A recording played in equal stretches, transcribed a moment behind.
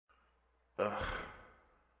Ugh.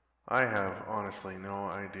 I have honestly no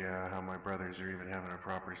idea how my brothers are even having a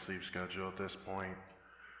proper sleep schedule at this point.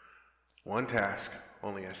 One task,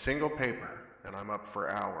 only a single paper, and I'm up for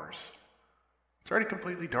hours. It's already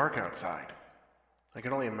completely dark outside. I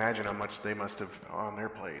can only imagine how much they must have on their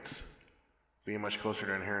plates, being much closer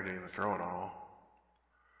to inheriting the throne and all.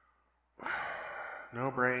 No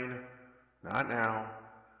brain, not now.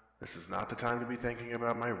 This is not the time to be thinking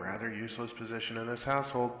about my rather useless position in this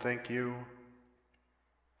household, thank you.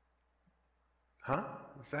 Huh?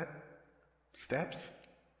 Is that steps?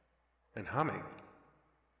 And humming?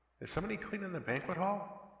 Is somebody cleaning the banquet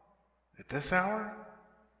hall? At this hour?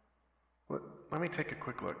 Let me take a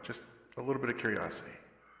quick look, just a little bit of curiosity.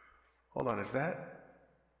 Hold on, is that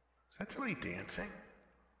somebody dancing?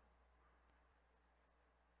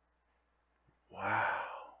 Wow.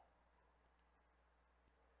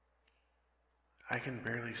 I can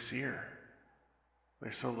barely see her.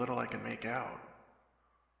 There's so little I can make out.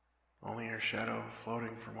 Only her shadow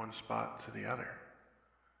floating from one spot to the other,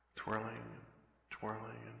 twirling and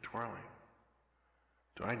twirling and twirling.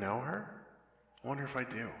 Do I know her? I wonder if I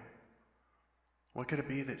do. What could it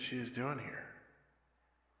be that she is doing here?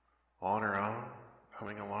 All on her own,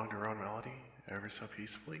 humming along to her own melody, ever so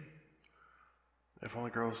peacefully? If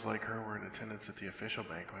only girls like her were in attendance at the official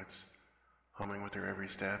banquets, humming with her every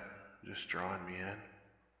step, just drawing me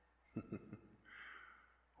in.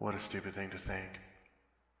 What a stupid thing to think.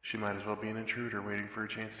 She might as well be an intruder waiting for a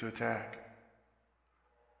chance to attack.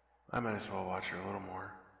 I might as well watch her a little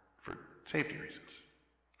more, for safety reasons,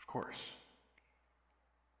 of course.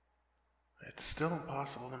 It's still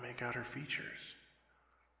impossible to make out her features,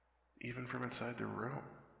 even from inside the room.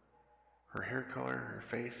 Her hair color, her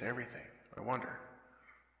face, everything. I wonder,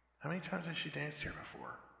 how many times has she danced here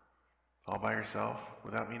before? All by herself,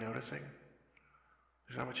 without me noticing?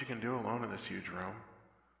 There's not much you can do alone in this huge room.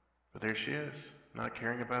 But there she is, not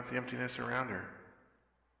caring about the emptiness around her.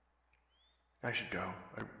 I should go.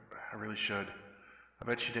 I really should. I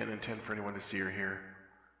bet she didn't intend for anyone to see her here.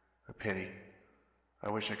 A pity. I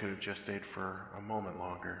wish I could have just stayed for a moment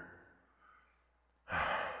longer.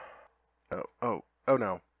 Oh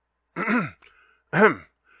no.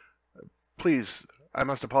 Please, I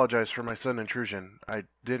must apologize for my sudden intrusion. I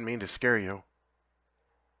didn't mean to scare you.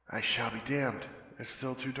 I shall be damned. It's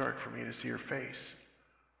still too dark for me to see her face.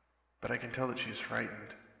 But I can tell that she's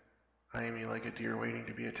frightened, eyeing me like a deer waiting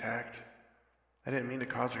to be attacked. I didn't mean to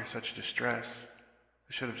cause her such distress.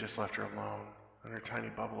 I should have just left her alone, in her tiny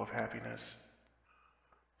bubble of happiness.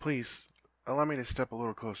 Please, allow me to step a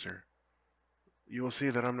little closer. You will see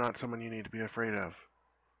that I'm not someone you need to be afraid of.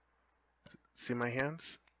 See my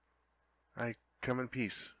hands? I come in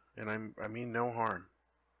peace, and I mean no harm.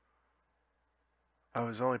 I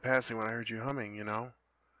was only passing when I heard you humming, you know.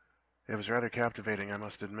 It was rather captivating, I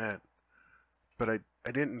must admit. But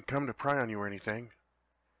I didn't come to pry on you or anything.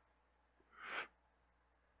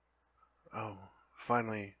 Oh,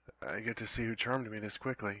 finally, I get to see who charmed me this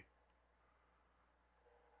quickly.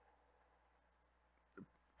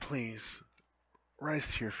 Please,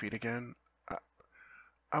 rise to your feet again.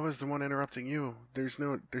 I was the one interrupting you. There's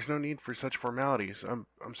no need for such formalities.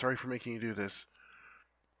 I'm sorry for making you do this.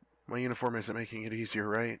 My uniform isn't making it easier,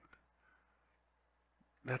 right?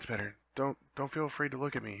 That's better. Don't feel afraid to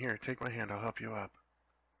look at me. Here, take my hand. I'll help you up.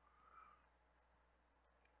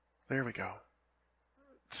 There we go.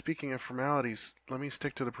 Speaking of formalities, let me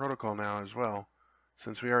stick to the protocol now as well,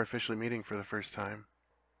 since we are officially meeting for the first time.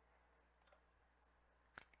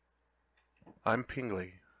 I'm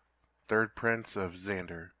Pingley, third prince of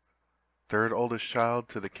Xander, third oldest child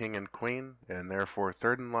to the king and queen, and therefore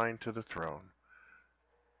third in line to the throne.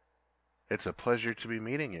 It's a pleasure to be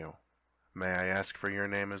meeting you. May I ask for your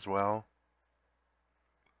name as well?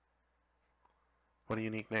 What a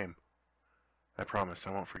unique name. I promise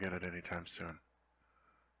I won't forget it anytime soon.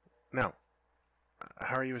 Now,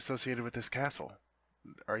 how are you associated with this castle?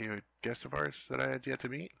 Are you a guest of ours that I had yet to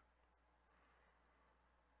meet?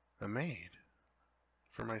 A maid?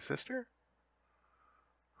 For my sister?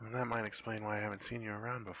 Well, that might explain why I haven't seen you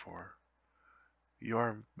around before. You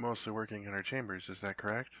are mostly working in her chambers, is that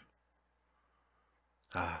correct?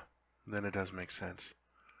 Ah, then it does make sense.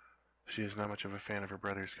 She is not much of a fan of her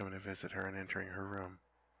brothers coming to visit her and entering her room.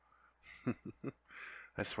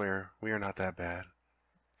 I swear, we are not that bad.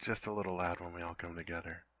 Just a little loud when we all come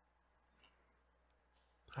together.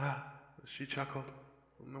 Ah, she chuckled.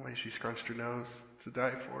 The way she scrunched her nose, to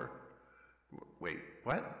die for. Wait,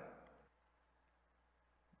 what?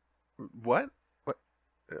 What? What?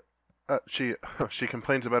 She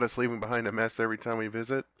complains about us leaving behind a mess every time we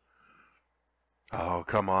visit? Oh,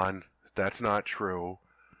 come on. That's not true.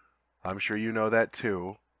 I'm sure you know that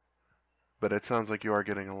too. But it sounds like you are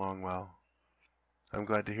getting along well. I'm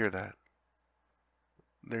glad to hear that.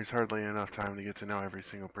 There's hardly enough time to get to know every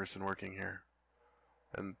single person working here.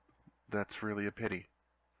 And that's really a pity.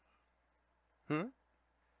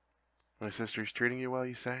 My sister's treating you well,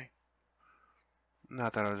 you say?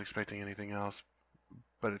 Not that I was expecting anything else,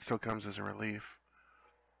 but it still comes as a relief.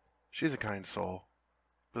 She's a kind soul,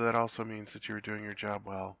 but that also means that you are doing your job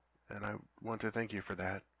well, and I want to thank you for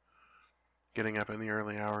that. Getting up in the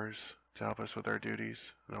early hours to help us with our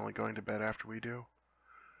duties, and only going to bed after we do.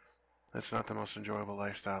 That's not the most enjoyable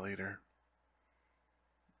lifestyle either.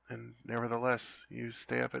 And nevertheless, you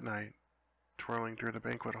stay up at night, twirling through the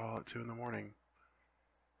banquet hall at 2 in the morning.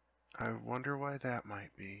 I wonder why that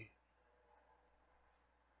might be.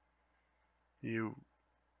 You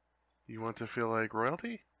want to feel like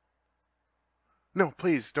royalty? No,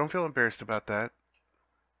 please, don't feel embarrassed about that.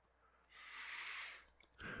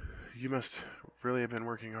 You must really have been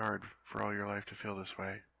working hard for all your life to feel this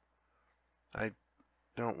way. I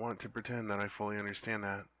don't want to pretend that I fully understand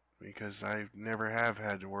that, because I never have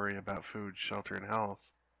had to worry about food, shelter, and health.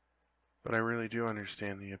 But I really do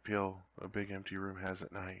understand the appeal a big empty room has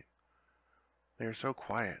at night. They are so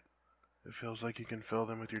quiet. It feels like you can fill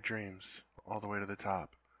them with your dreams, all the way to the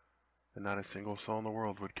top, and not a single soul in the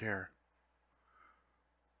world would care.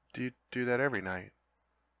 Do you do that every night?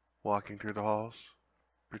 Walking through the halls,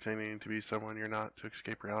 pretending to be someone you're not to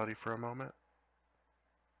escape reality for a moment?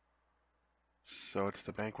 So it's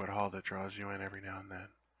the banquet hall that draws you in every now and then.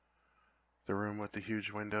 The room with the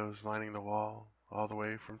huge windows lining the wall all the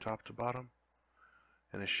way from top to bottom,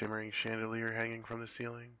 and a shimmering chandelier hanging from the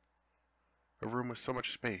ceiling. A room with so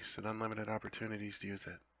much space and unlimited opportunities to use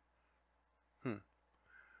it. I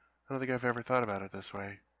don't think I've ever thought about it this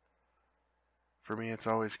way. For me, it's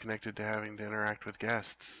always connected to having to interact with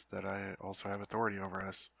guests that I also have authority over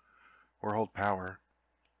us, or hold power.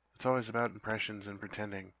 It's always about impressions and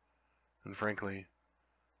pretending, and frankly,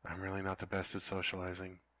 I'm really not the best at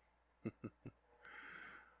socializing.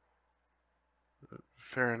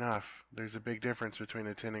 Fair enough. There's a big difference between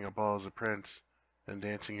attending a ball as a prince and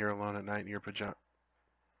dancing here alone at night in your pajamas.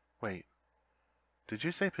 Wait, did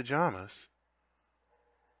you say pajamas?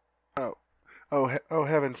 Oh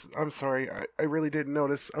heavens, I'm sorry. I really didn't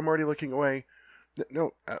notice. I'm already looking away.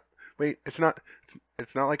 No, wait, it's not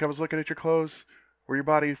like I was looking at your clothes or your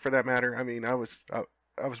body for that matter. I mean, I was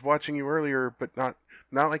watching you earlier, but not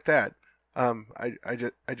like that. I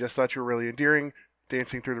just thought you were really endearing,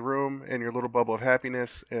 dancing through the room in your little bubble of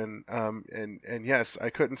happiness, and yes, I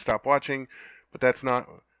couldn't stop watching, but that's not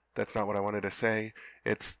what I wanted to say.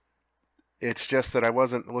 It's just that I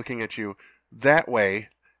wasn't looking at you that way.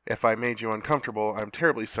 If I made you uncomfortable, I'm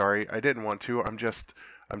terribly sorry. I didn't want to. I'm just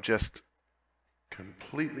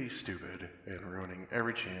completely stupid and ruining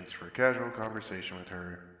every chance for a casual conversation with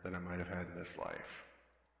her that I might have had in this life.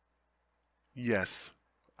 Yes,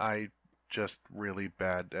 I just really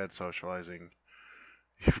bad at socializing.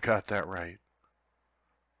 You've got that right.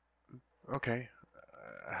 Okay,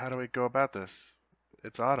 how do we go about this?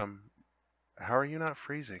 It's autumn. How are you not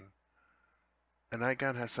freezing? A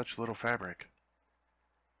nightgown has such little fabric.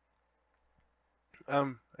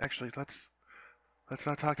 Actually, let's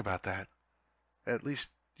not talk about that. At least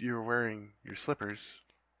you were wearing your slippers.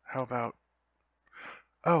 How about...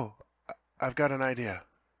 Oh, I've got an idea.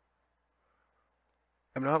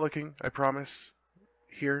 I'm not looking, I promise.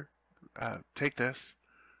 Here, take this.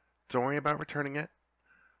 Don't worry about returning it.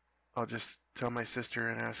 I'll just tell my sister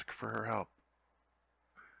and ask for her help.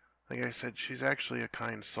 Like I said, she's actually a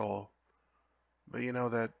kind soul. But you know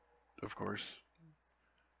that, of course.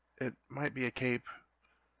 It might be a cape,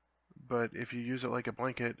 but if you use it like a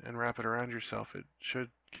blanket and wrap it around yourself, it should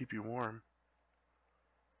keep you warm.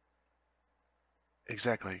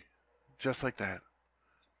 Exactly. Just like that.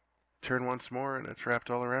 Turn once more and it's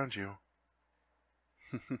wrapped all around you.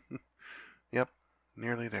 Yep,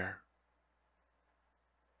 nearly there.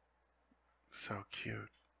 So cute.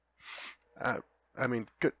 I mean,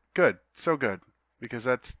 good, so good, because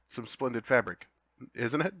that's some splendid fabric,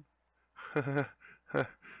 isn't it?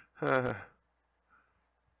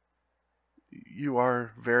 You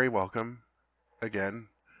are very welcome. Again,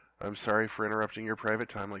 I'm sorry for interrupting your private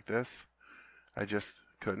time like this. I just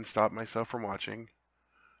couldn't stop myself from watching.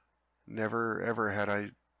 Never ever had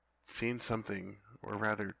I seen something, or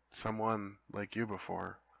rather someone like you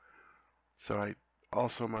before. So I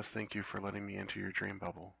also must thank you for letting me into your dream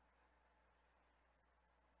bubble.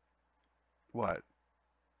 What?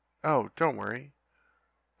 Oh, don't worry.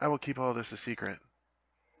 I will keep all this a secret.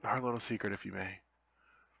 Our little secret, if you may.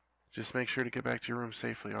 Just make sure to get back to your room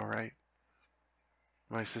safely, alright?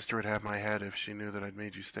 My sister would have my head if she knew that I'd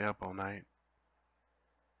made you stay up all night.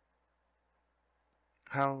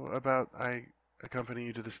 How about I accompany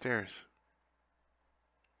you to the stairs?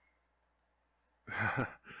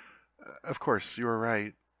 Of course, you are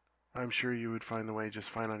right. I'm sure you would find the way just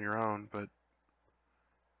fine on your own, but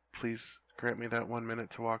please grant me that 1 minute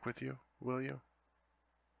to walk with you, will you?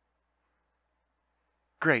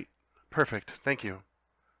 Great. Perfect. Thank you.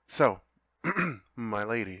 So, my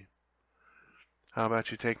lady, how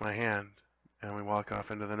about you take my hand and we walk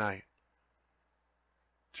off into the night?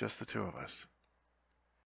 Just the two of us.